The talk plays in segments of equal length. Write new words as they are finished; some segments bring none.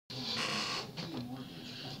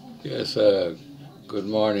Yes, good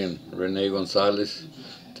morning, Rene Gonzalez.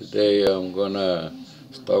 Today I'm gonna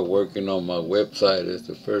start working on my website. It's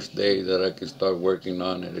the first day that I can start working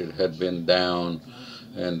on it. It had been down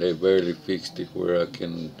and they barely fixed it where I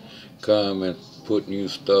can come and put new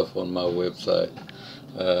stuff on my website.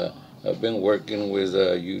 Uh, I've been working with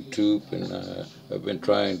YouTube and I've been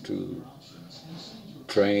trying to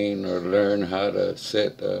train or learn how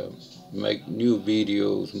to make new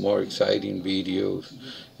videos, more exciting videos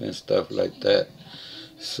and stuff like that.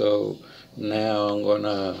 So now I'm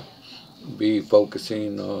gonna be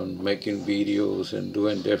focusing on making videos and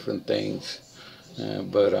doing different things.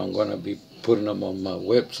 But I'm gonna be putting them on my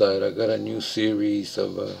website. I got a new series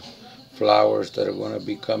of flowers that are gonna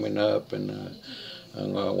be coming up, and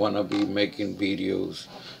I'm gonna wanna be making videos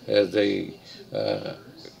as they uh,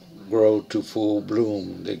 grow to full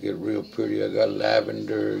bloom. They get real pretty. I got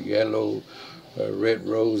lavender, yellow, red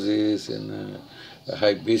roses, and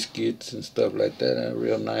hibiscus and stuff like that.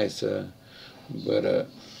 Real nice. But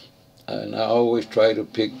and I always try to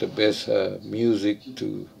pick the best music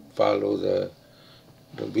to follow the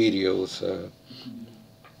videos.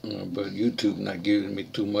 But YouTube not giving me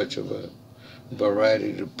too much of a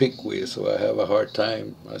variety to pick with, so I have a hard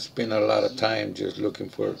time. I spend a lot of time just looking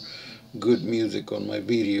for good music on my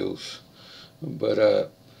videos.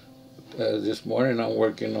 But this morning I'm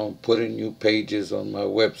working on putting new pages on my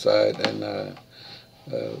website, and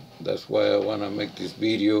that's why I want to make this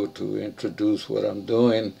video to introduce what I'm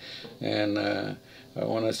doing, and I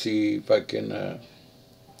want to see if I can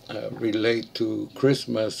relate to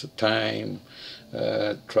Christmas time,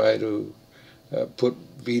 try to put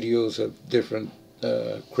videos of different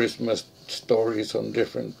Christmas stories on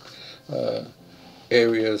different uh,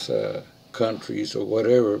 areas, countries, or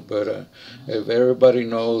whatever. But if everybody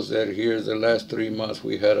knows that here the last 3 months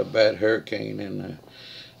we had a bad hurricane, and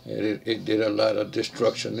it did a lot of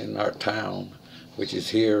destruction in our town, which is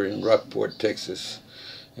here in Rockport, Texas.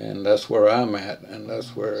 And that's where I'm at, and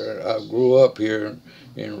that's where I grew up here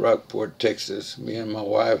in Rockport, Texas. Me and my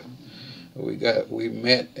wife, we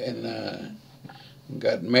met and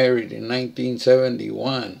got married in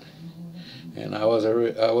 1971, and I was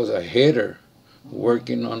a header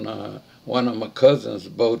working on one of my cousin's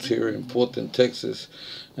boats here in Fulton, Texas.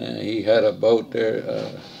 And he had a boat there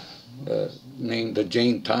named the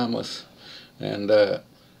Jane Thomas, and I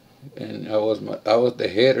was the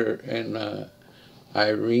header, and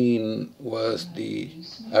Irene was the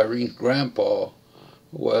Irene's grandpa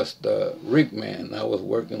was the rig man. I was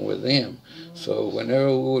working with him, so whenever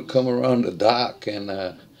we would come around the dock, and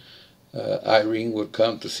Irene would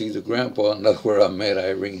come to see the grandpa, and that's where I met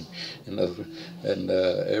Irene, and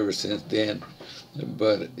ever since then.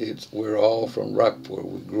 But we're all from Rockport.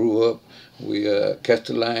 We grew up. We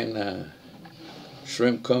Castelline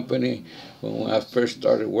Shrimp Company. When I first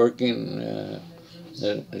started working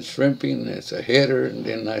shrimping as a header, and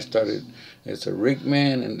then I started as a rig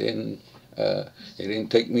man, and then it didn't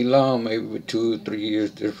take me long, maybe 2 or 3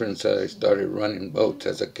 years difference, I started running boats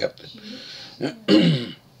as a captain.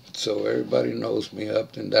 So everybody knows me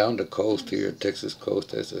up and down the coast here, Texas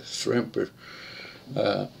coast, as a shrimper,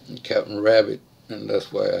 Captain Rabbit, and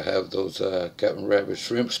that's why I have those Captain Rabbit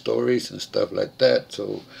shrimp stories and stuff like that.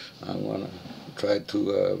 So I'm gonna try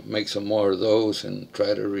to make some more of those and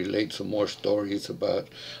try to relate some more stories about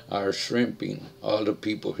our shrimping, all the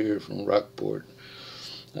people here from Rockport.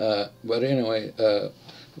 But anyway,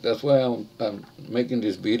 that's why I'm making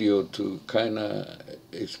this video to kind of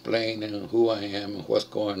explain who I am and what's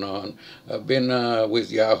going on. I've been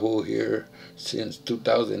with Yahoo here since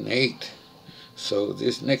 2008. So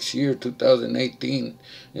this next year, 2018,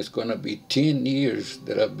 is going to be 10 years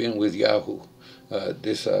that I've been with Yahoo.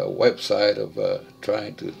 This website of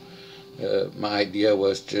trying to, my idea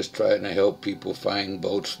was just trying to help people find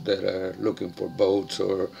boats that are looking for boats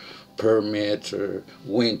or permits or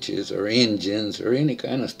winches or engines or any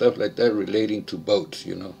kind of stuff like that relating to boats.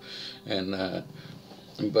 And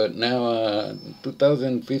but now,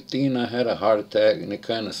 2015, I had a heart attack, and it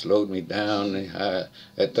kind of slowed me down.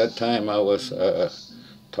 At that time, I was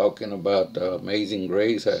talking about Amazing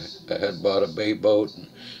Grace. I had bought a bay boat, and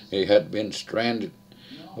it had been stranded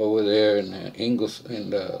over there in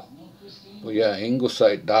Ingleside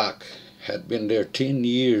dock. Had been there 10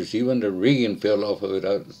 years. Even the rigging fell off of it.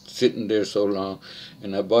 I was sitting there so long,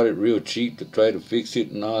 and I bought it real cheap to try to fix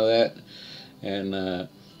it and all that. And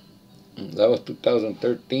that was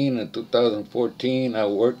 2013. And 2014, I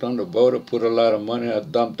worked on the boat. I put a lot of money. I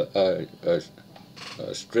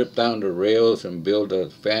stripped down the rails and built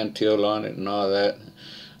a fantail on it and all that.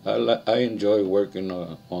 I enjoy working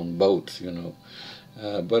on boats.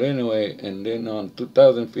 But anyway, and then on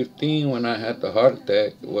 2015 when I had the heart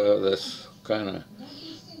attack, well, that's kind of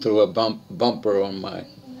threw a bumper on my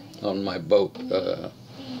boat.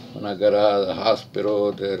 When I got out of the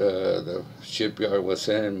hospital, that the shipyard was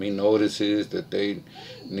sending me notices that they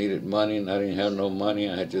needed money, and I didn't have no money.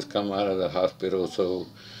 I had just come out of the hospital, so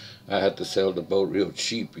I had to sell the boat real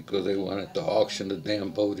cheap because they wanted to auction the damn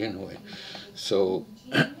boat anyway. So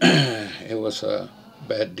it was a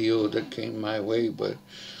bad deal that came my way. But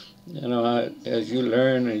as you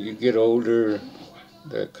learn and you get older,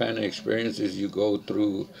 the kind of experiences you go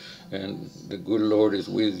through, and the good Lord is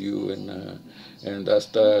with you, and that's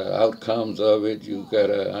the outcomes of it. You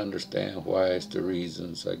gotta understand why it's the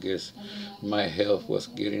reasons. I guess my health was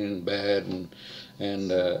getting bad, and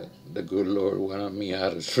the good Lord wanted me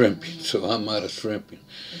out of shrimping, so I'm out of shrimping.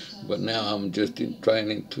 But now I'm just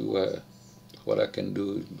trying to what I can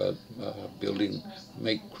do about creating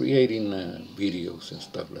videos and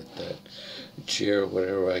stuff like that, share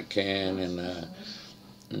whatever I can,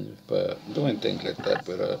 but doing things like that.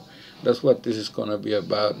 But that's what this is going to be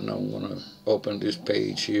about, and I'm going to open this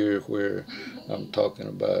page here where I'm talking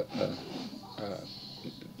about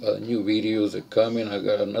new videos that are coming. I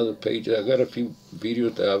got another page. I got a few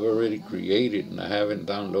videos that I've already created, and I haven't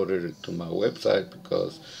downloaded it to my website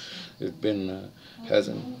because it's been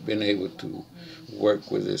hasn't been able to work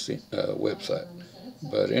with this website.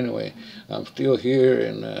 But anyway, I'm still here,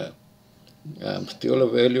 and I'm still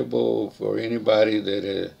available for anybody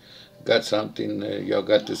that got something y'all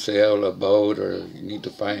got to sell, a boat, or you need to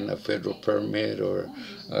find a federal permit, or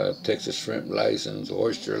a Texas shrimp license,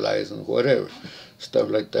 oyster license, whatever, stuff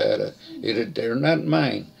like that. They're not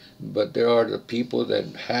mine, but there are the people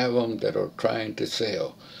that have them that are trying to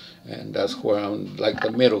sell. And that's where I'm like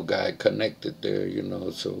the middle guy connected there,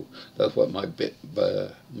 So that's what my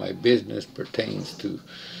business pertains to.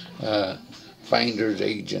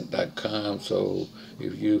 Findersagent.com. So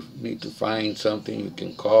if you need to find something, you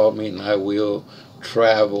can call me, and I will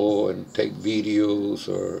travel and take videos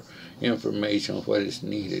or information on what is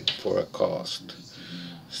needed for a cost.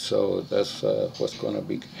 So that's what's going to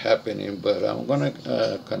be happening. But I'm going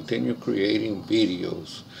to continue creating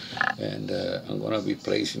videos, and I'm going to be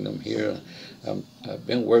placing them here. I've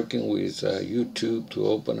been working with YouTube to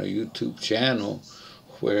open a YouTube channel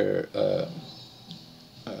where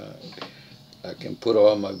I can put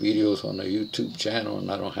all my videos on a YouTube channel,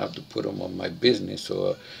 and I don't have to put them on my business.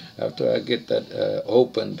 So after I get that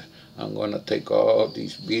opened, I'm going to take all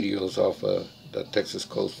these videos off of the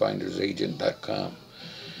TexasCoastFindersAgent.com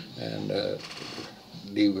and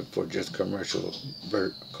leave it for just commercial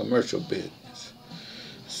business.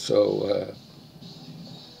 So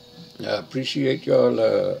I appreciate y'all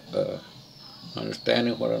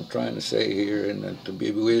understanding what I'm trying to say here, and to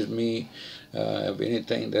be with me. If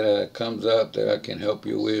anything that comes up that I can help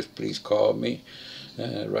you with, please call me.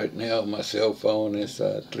 Right now my cell phone is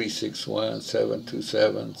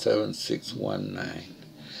 361-727-7619.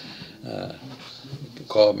 You can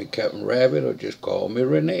call me Captain Rabbit or just call me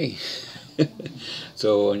Renee.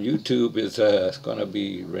 So on YouTube it's going to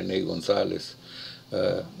be Renee Gonzalez,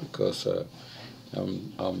 because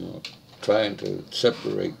I'm trying to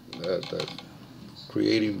separate the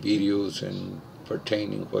creating videos and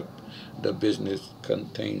pertaining what the business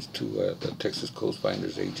contains to the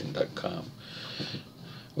TexasCoastFindersAgent.com.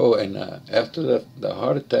 Oh, and after the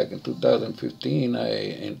heart attack in 2015,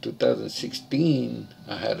 in 2016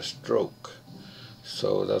 I had a stroke.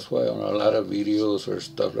 So that's why on a lot of videos or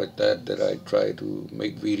stuff like that I try to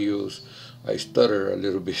make videos, I stutter a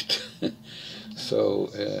little bit.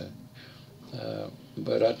 So,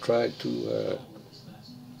 but I try to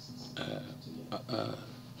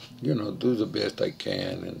do the best I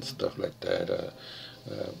can and stuff like that.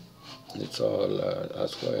 It's all,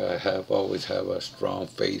 that's why I always have a strong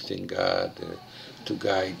faith in God to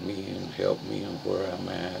guide me and help me on where I'm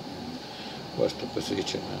at and what's the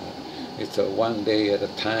position. It's a one day at a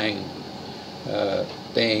time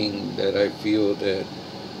thing that I feel that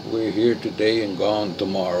we're here today and gone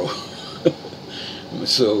tomorrow.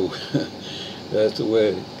 So that's the way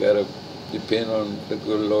it gotta depend on the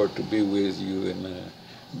good Lord to be with you and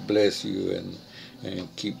bless you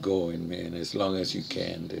and keep going, man, as long as you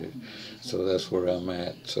can, dude. So that's where I'm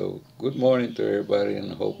at. So good morning to everybody,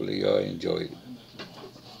 and hopefully y'all enjoyed it.